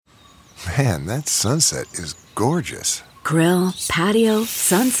Man, that sunset is gorgeous. Grill, patio,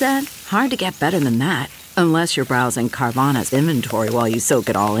 sunset. Hard to get better than that. Unless you're browsing Carvana's inventory while you soak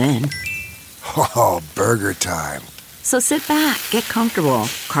it all in. Oh, burger time. So sit back, get comfortable.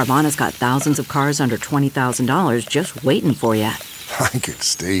 Carvana's got thousands of cars under $20,000 just waiting for you. I could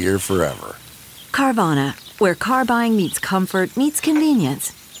stay here forever. Carvana, where car buying meets comfort, meets convenience.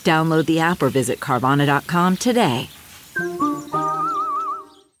 Download the app or visit Carvana.com today.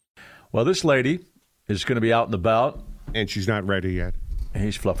 Well, this lady is going to be out and about. And she's not ready yet.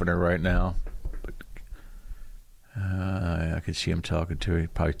 He's fluffing her right now. But I could see him talking to her.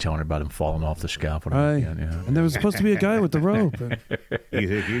 Probably telling her about him falling off the scaffold. Right. And there was supposed to be a guy with the rope.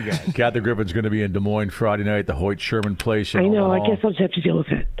 You guys. Kathy Griffin's going to be in Des Moines Friday night at the Hoyt Sherman Place. I know. I guess I'll just have to deal with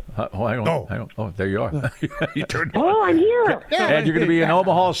it. Hang on. Oh, there you are. You turned. Oh, I'm here. And you're going to be in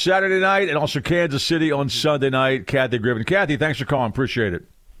Omaha Saturday night and also Kansas City on Sunday night. Kathy Griffin. Kathy, thanks for calling. Appreciate it.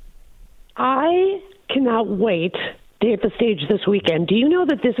 I cannot wait to hit the stage this weekend. Do you know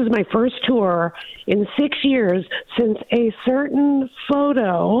that this is my first tour in 6 years since a certain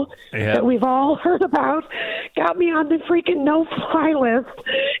photo that we've all heard about got me on the freaking no-fly list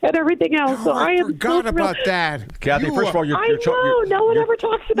and everything else? So I forgot about that. Kathy, first of all, no one ever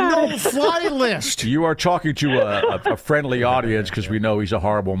talks about it. No-fly list. You are talking to a friendly audience because we know he's a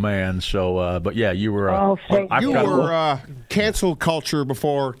horrible man. So, but yeah, you were. You were cancel culture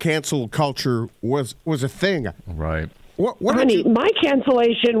before cancel culture was a thing. Right. Honey, my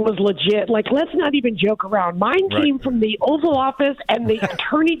cancellation was legit. Like, let's not even joke around. Mine came from the Oval Office and the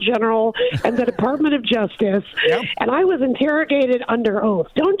Attorney General and the Department of Justice, and I was interrogated under oath.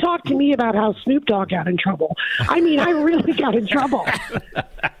 Don't talk to me about how Snoop Dogg got in trouble. I mean, I really got in trouble.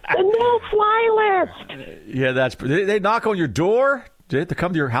 The no-fly list. Yeah, did they knock on your door? Did they have to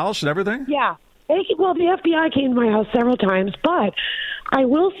come to your house and everything? Yeah. Well, the FBI came to my house several times, but I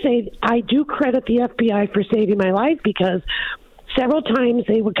will say I do credit the FBI for saving my life because several times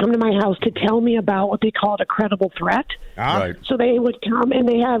they would come to my house to tell me about what they called a credible threat. Right. So they would come and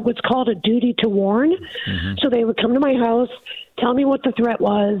they had what's called a duty to warn. Mm-hmm. So they would come to my house, tell me what the threat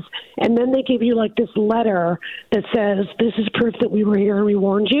was, and then they give you like this letter that says, this is proof that we were here and we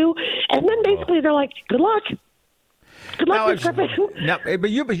warned you. And then basically they're like, good luck. Good luck, but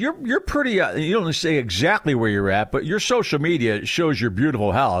you're pretty. You don't say exactly where you're at, but your social media shows your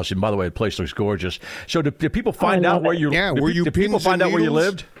beautiful house. And by the way, the place looks gorgeous. So did people find out where you? Yeah, were you? Did people find out where you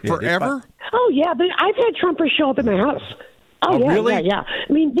lived forever? Oh yeah, but I've had Trumpers show up at my house. Oh yeah, really? Yeah.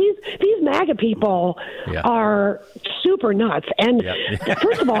 I mean, these MAGA people are super nuts. And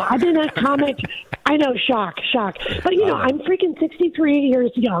first of all, I've been a comic. I know, shock. But, you know, I'm freaking 63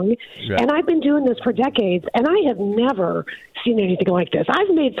 years young, and I've been doing this for decades, and I have never seen anything like this. I've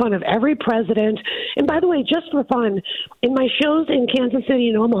made fun of every president. And, by the way, just for fun, in my shows in Kansas City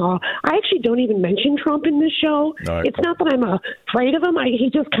and Omaha, I actually don't even mention Trump in this show. Right. It's not that I'm afraid of him. He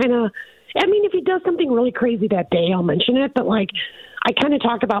just kind of – I mean, if he does something really crazy that day, I'll mention it. But, like, I kind of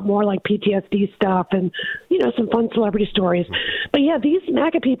talk about more like PTSD stuff and, you know, some fun celebrity stories. But, yeah, these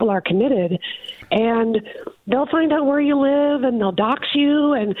MAGA people are committed, and they'll find out where you live, and they'll dox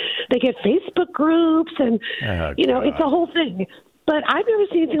you, and they get Facebook groups, and, you know, it's a whole thing. But I've never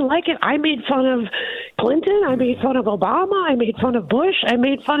seen anything like it. I made fun of Clinton. I made fun of Obama. I made fun of Bush. I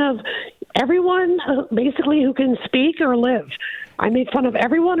made fun of everyone, basically, who can speak or live. I made fun of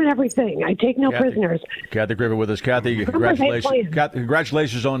everyone and everything. I take no prisoners. Kathy Griffin with us. Kathy,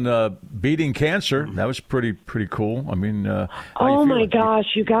 congratulations on beating cancer. That was pretty cool. I mean, oh my gosh,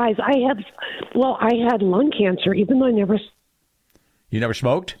 you guys! I had lung cancer, even though I never. You never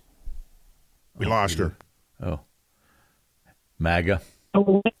smoked? We lost her. Oh, MAGA.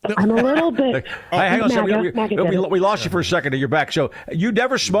 Oh, I'm a little bit. Hang on a second. We lost you for a second, and you're back. So you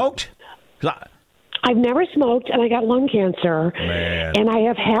never smoked? I've never smoked, and I got lung cancer, and I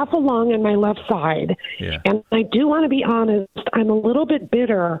have half a lung on my left side. Yeah. And I do want to be honest, I'm a little bit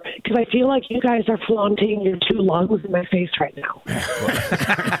bitter because I feel like you guys are flaunting your two lungs in my face right now.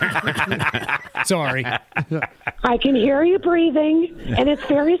 Sorry. I can hear you breathing, and it's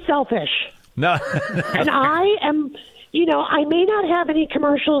very selfish. No. And I am... You know, I may not have any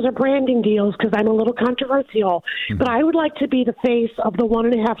commercials or branding deals because I'm a little controversial, but I would like to be the face of the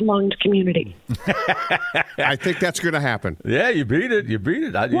 1.5-lunged community. I think that's going to happen. Yeah, you beat it.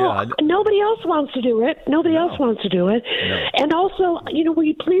 Nobody else wants to do it. No. And also, you know, will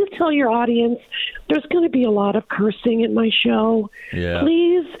you please tell your audience there's going to be a lot of cursing at my show? Yeah.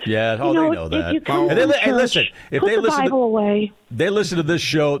 Please. Yeah, they know that. If you come to church, listen, if put they the listen Bible away. they listen to this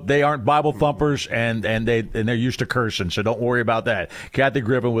show. They aren't Bible thumpers, and they're used to cursing, so don't worry about that. Kathy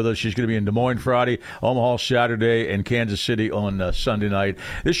Griffin with us. She's going to be in Des Moines Friday, Omaha Saturday, and Kansas City on Sunday night.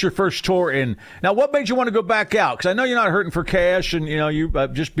 This is your first tour in. Now, what made you want to go back out? Because I know you're not hurting for cash, and you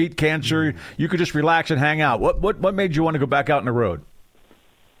just beat cancer. You could just relax and hang out. What made you want to go back out on the road?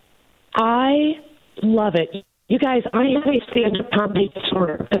 I love it. You guys, I have a stand-up comedy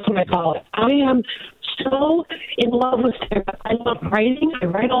disorder. That's what I call it. I am so in love with stand-up. I love writing. I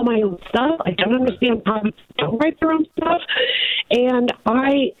write all my own stuff. I don't understand how people don't write their own stuff. And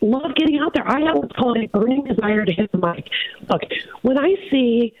I love getting out there. I have what's called a burning desire to hit the mic. Look, when I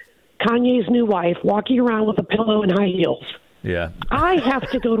see Kanye's new wife walking around with a pillow and high heels, yeah, I have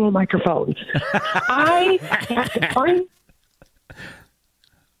to go to a microphone. I have to find...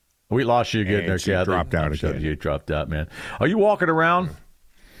 We lost you again there, Kathy. Dropped out again. You dropped out, man. Are you walking around?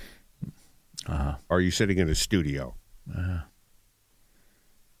 Are you sitting in a studio?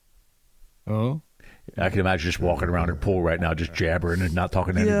 Oh. I can imagine just walking around her pool right now, just jabbering and not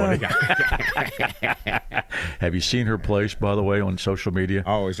talking to anybody. Have you seen her place, by the way, on social media?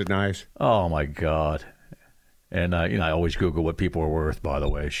 Oh, is it nice? Oh, my God. And, I always Google what people are worth, by the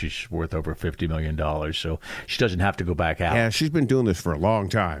way. She's worth over $50 million, so she doesn't have to go back out. Yeah, she's been doing this for a long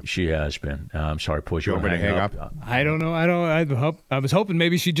time. She has been. I'm sorry, Push. You want want to me to hang hang up? I don't know. I was hoping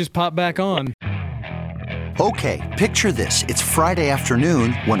maybe she'd just pop back on. Okay, picture this. It's Friday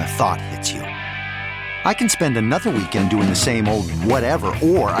afternoon when a thought hits you. I can spend another weekend doing the same old whatever,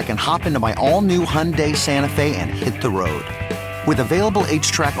 or I can hop into my all-new Hyundai Santa Fe and hit the road. With available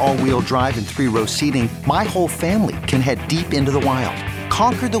H-Track all-wheel drive and 3-row seating, my whole family can head deep into the wild.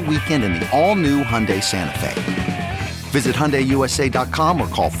 Conquer the weekend in the all-new Hyundai Santa Fe. Visit HyundaiUSA.com or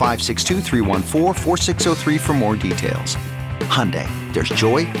call 562-314-4603 for more details. Hyundai, there's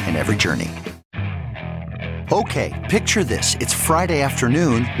joy in every journey. Okay, picture this. It's Friday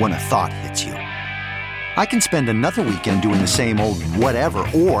afternoon when a thought hits you. I can spend another weekend doing the same old whatever,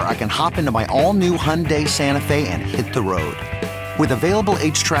 or I can hop into my all-new Hyundai Santa Fe and hit the road. With available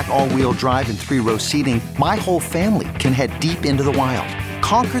H-Track all-wheel drive and 3-row seating, my whole family can head deep into the wild.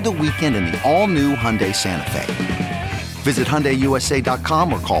 Conquer the weekend in the all-new Hyundai Santa Fe. Visit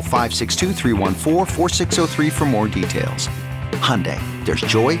HyundaiUSA.com or call 562-314-4603 for more details. Hyundai, there's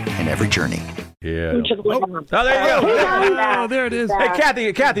joy in every journey. Yeah. Oh, there you go. Oh, there it is.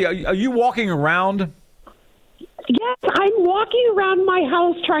 Hey, Kathy, are you walking around? Yes, I'm walking around my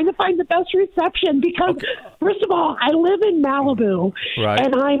house trying to find the best reception because, first of all, I live in Malibu, right,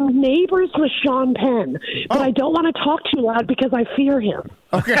 and I'm neighbors with Sean Penn, but I don't want to talk too loud because I fear him.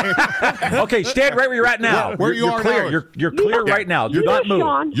 Okay. Okay, stand right where you're at now. Yeah, where you're are clear. now. You're clear right now. Do not move.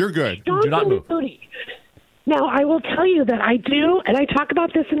 Sean, You're good. Sean's Do not move. Moody. Now, I will tell you that I do, and I talk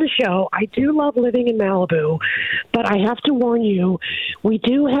about this in the show, I do love living in Malibu, but I have to warn you, we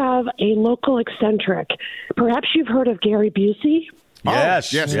do have a local eccentric. Perhaps you've heard of Gary Busey?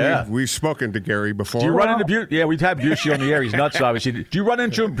 Yes. Yes, Yeah. we've spoken to Gary before. Do you run into Busey? Yeah, we've had Busey on the air. He's nuts, obviously. Do you run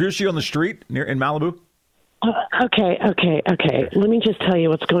into Busey on the street in Malibu? Okay. Let me just tell you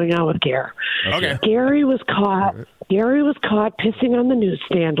what's going on with Gary. Okay. Gary was caught pissing on the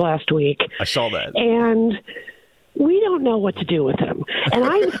newsstand last week. I saw that. And we don't know what to do with him. And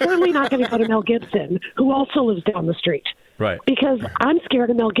I'm certainly not going to go to Mel Gibson, who also lives down the street. Right. Because I'm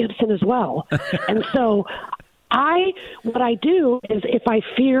scared of Mel Gibson as well. And so what I do is if I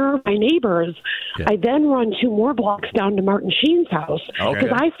fear my neighbors, I then run 2 more blocks down to Martin Sheen's house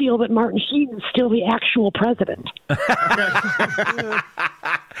because I feel that Martin Sheen is still the actual president.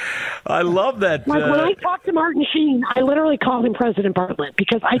 I love that. Like when I talk to Martin Sheen, I literally call him President Bartlett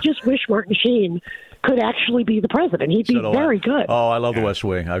because I just wish Martin Sheen could actually be the president. He'd be very good. Oh, I love the West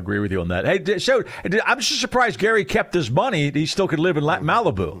Wing. I agree with you on that. Hey, so I'm just surprised Gary kept his money. He still could live in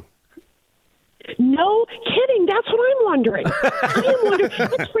Malibu. No kidding. That's what I'm wondering. I'm wondering.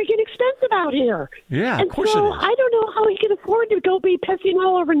 It's freaking expensive out here. Yeah, and of course so it is. I don't know how he can afford to go be pissing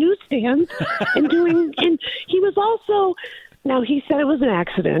all over newsstands and doing. And he was also. Now he said it was an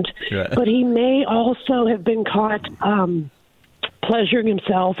accident, but he may also have been caught pleasuring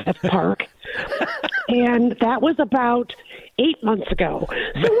himself at the park, and that was about 8 months ago.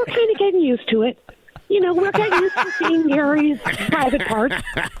 So we're kind of getting used to it. We're getting used to seeing Gary's private parts.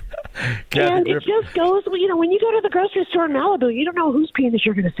 And it just goes, when you go to the grocery store in Malibu, you don't know whose penis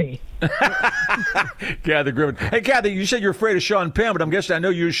you're going to see. Kathy Griffin. Hey, Kathy, you said you're afraid of Sean Penn, but I'm guessing I know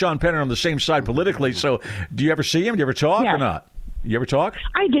you and Sean Penn are on the same side politically. So do you ever see him? Do you ever talk or not? You ever talk?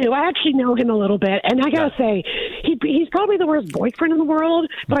 I do. I actually know him a little bit, and I gotta say, he's probably the worst boyfriend in the world,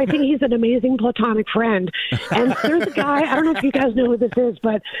 but I think he's an amazing platonic friend. And there's a guy, I don't know if you guys know who this is,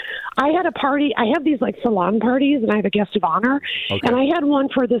 but I had a party. I have these like salon parties, and I have a guest of honor. Okay. And I had one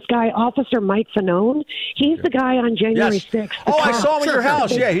for this guy, Officer Mike Fanone. He's the guy on January 6th. Oh, I saw him at your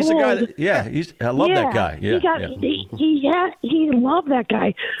house. Yeah, he's the guy. I love that guy. Yeah, he loved that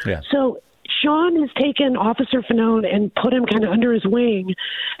guy. Yeah. So Sean has taken Officer Fanone and put him kind of under his wing.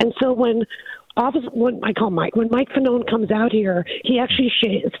 And so when Mike Fanone comes out here, he actually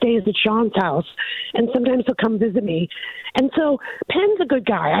stays at Sean's house, and sometimes he'll come visit me. And so Penn's a good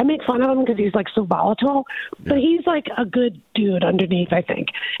guy. I make fun of him because he's like so volatile, but he's like a good dude underneath, I think.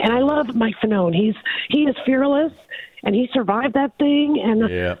 And I love Mike Fanone. He is fearless. And he survived that thing, and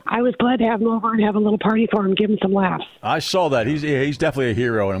I was glad to have him over and have a little party for him, give him some laughs. I saw that. He's definitely a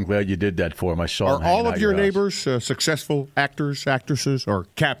hero, and I'm glad you did that for him. I saw him. Are all of your neighbors successful actors, actresses, or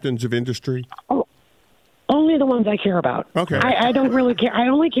captains of industry? Oh, only the ones I care about. Okay. I don't really care. I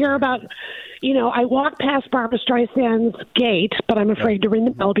only care about, I walk past Barbara Streisand's gate, but I'm afraid to ring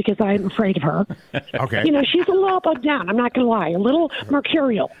the bell because I'm afraid of her. Okay. She's a little up and down. I'm not going to lie. A little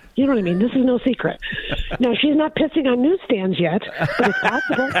mercurial. You know what I mean? This is no secret. No, she's not pissing on newsstands yet, but it's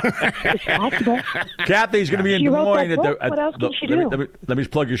possible. It's possible. Kathy's going to be in She Des wrote Moines. that book. What else can she do? Let me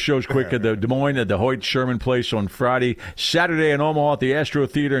plug your shows quick at the Des Moines at the Hoyt Sherman Place on Friday, Saturday in Omaha at the Astro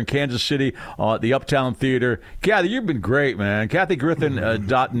Theater in Kansas City at the Uptown Theater. Kathy, you've been great, man.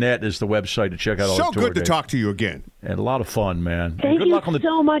 KathyGriffin.net is the website to check out all the tour So good to dates. talk to you again. And a lot of fun, man. Thank good you luck on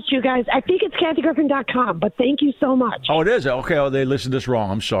so much, you guys. I think it's KathyGriffin.com, but thank you so much. Oh, it is? Okay. Oh, they listened this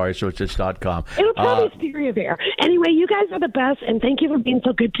wrong. I'm sorry. So it's .com. It'll probably steer you there. Anyway, you guys are the best, and thank you for being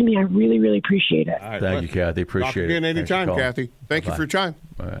so good to me. I really, really appreciate it. Right, thank you, Kathy. Appreciate it. Again anytime, Kathy. Thank you for your time.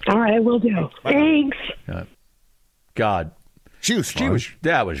 All right, I will do. Bye. Thanks. God.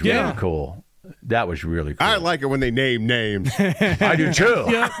 That was really cool. That was really cool. I like it when they name names. I do too.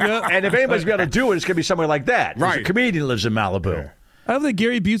 Yeah. And if anybody's going to do it, it's going to be somebody like that. Right. There's a comedian lives in Malibu. Yeah. I don't think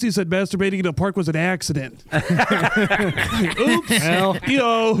Gary Busey said masturbating in a park was an accident. Oops.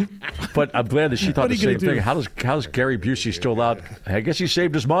 Well, But I'm glad that she thought the same thing. do? How's Gary Busey still out? I guess he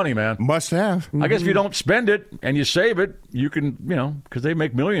saved his money, man. Must have. I guess if you don't spend it and you save it, you can, because they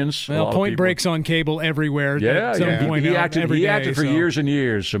make millions. Well, Point Break's on cable everywhere. Yeah, at some point he out acted. every He day, acted for so. years and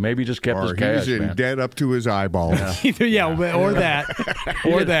years, so maybe he just kept his cash. He's in man. debt up to his eyeballs. Either or that,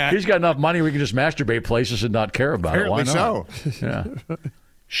 or that. He's got enough money we can just masturbate places and not care about Apparently it. Why not? so. Yeah.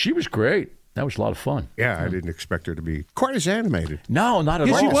 She was great. That was a lot of fun. Yeah, I didn't expect her to be quite as animated. No, not at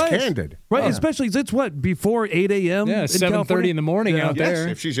Yeah, all. she was. Candid. right, especially it's before 8 a.m. Yeah, in 7:30 California? in the morning out Yes, there.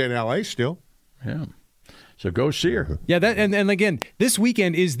 if she's in L.A. still. Yeah. So go see her. Yeah, that and again, this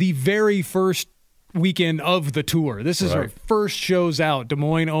weekend is the very first weekend of the tour. This is her first shows out, Des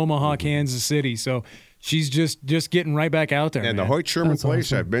Moines, Omaha, Kansas City. So she's just getting right back out there. And the man. Hoyt Sherman That's place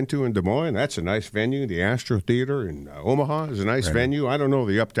awesome. I've been to in Des Moines, that's a nice venue. The Astro Theater in Omaha is a nice venue. I don't know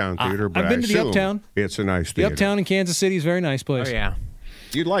the Uptown Theater, but I've been I to the assume Uptown. It's a nice The theater. Uptown in Kansas City is a very nice place. Oh, yeah.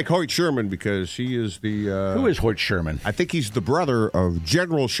 You'd like Hoyt Sherman because he is the... Who is Hoyt Sherman? I think he's the brother of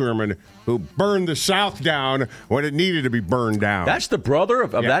General Sherman, who burned the South down when it needed to be burned down. That's the brother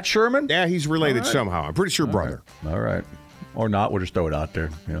of that Sherman? Yeah, he's related somehow. I'm pretty sure brother. All right. Or not. We'll just throw it out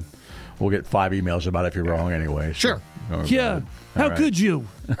there. Yeah. We'll get 5 emails about it if you're wrong anyway. So. Sure. All right. Yeah. How All right. could you?